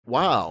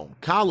Wow,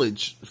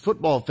 college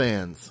football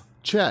fans,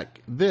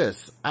 check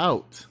this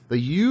out. The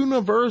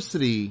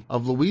University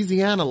of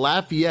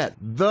Louisiana-Lafayette,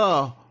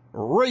 the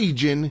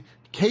Ragin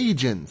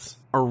Cajuns,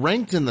 are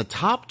ranked in the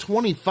top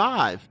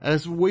 25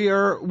 as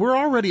we're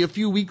already a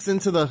few weeks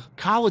into the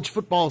college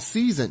football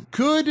season.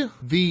 Could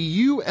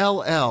the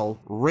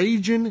ULL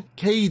Ragin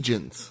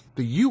Cajuns,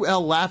 the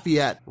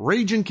ul-lafayette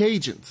Ragin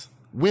Cajuns,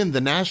 win the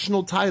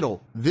national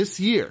title this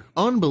year?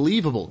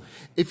 Unbelievable.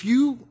 If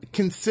you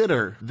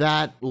consider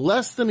that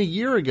less than a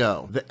year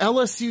ago, the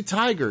LSU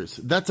Tigers,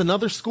 that's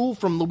another school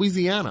from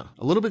Louisiana,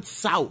 a little bit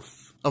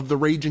south of the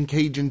Ragin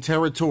Cajun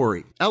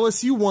territory,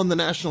 LSU won the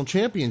national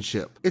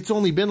championship. It's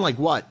only been like,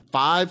 what,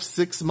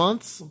 5-6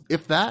 months,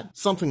 if that?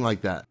 Something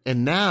like that.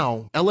 And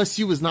now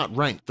LSU is not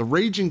ranked. The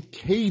Ragin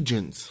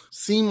Cajuns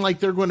seem like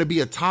they're going to be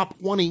a top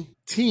 20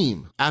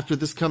 team after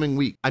this coming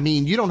week. I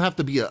mean, you don't have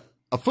to be a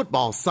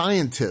football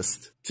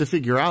scientist to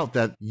figure out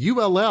that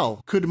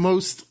ULL could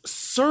most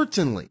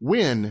certainly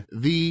win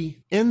the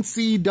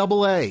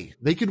NCAA.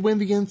 They could win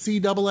the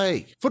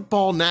NCAA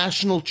football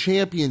national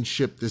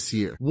championship this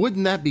year.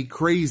 Wouldn't that be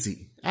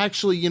crazy?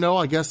 Actually,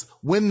 I guess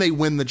when they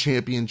win the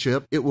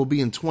championship, it will be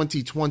in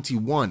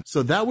 2021.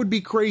 So that would be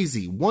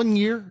crazy. 1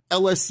 year,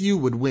 LSU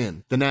would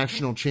win the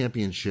national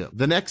championship.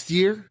 The next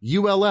year,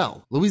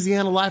 ULL,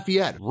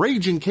 Louisiana-Lafayette,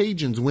 Ragin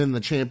Cajuns win the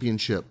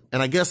championship.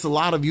 And I guess a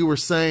lot of you are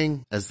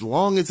saying, as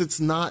long as it's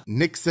not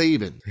Nick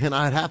Saban, and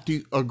I'd have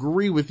to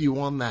agree with you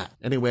on that.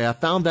 Anyway, I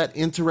found that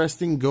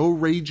interesting. Go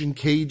Ragin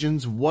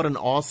Cajuns. What an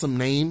awesome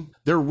name.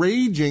 They're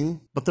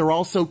raging, but they're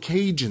also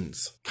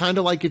Cajuns. Kind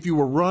of like if you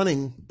were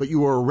running, but you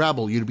were a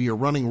rebel, you'd be a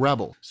running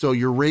rebel. So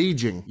you're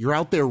raging. You're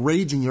out there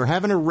raging. You're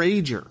having a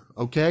rager.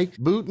 Okay?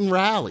 Boot and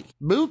rally.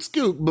 Boot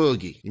scoot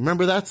boogie. You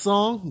remember that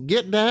song?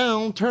 Get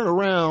down, turn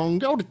around,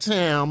 go to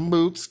town,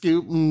 boot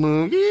scoot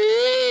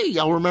boogie.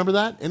 Y'all remember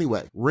that?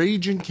 Anyway,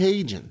 Ragin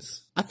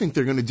Cajuns. I think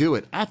they're going to do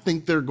it. I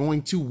think they're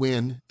going to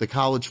win the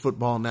college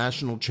football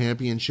national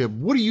championship.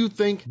 What do you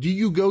think? Do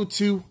you go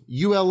to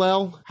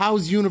ULL?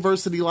 How's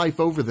university life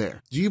over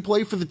there? Do you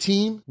play for the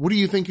team? What do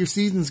you think your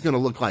season's going to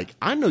look like?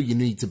 I know you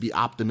need to be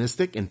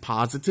optimistic and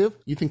positive.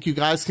 You think you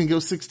guys can go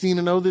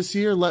 16-0 this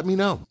year? Let me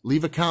know.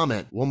 Leave a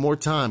comment. One more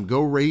time.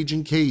 Go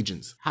Ragin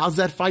Cajuns. How's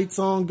that fight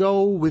song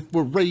go? With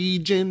we're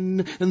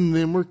raging and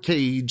then we're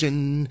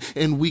Cajun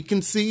and we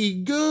can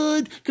see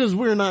good because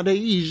we're not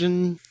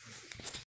Asian.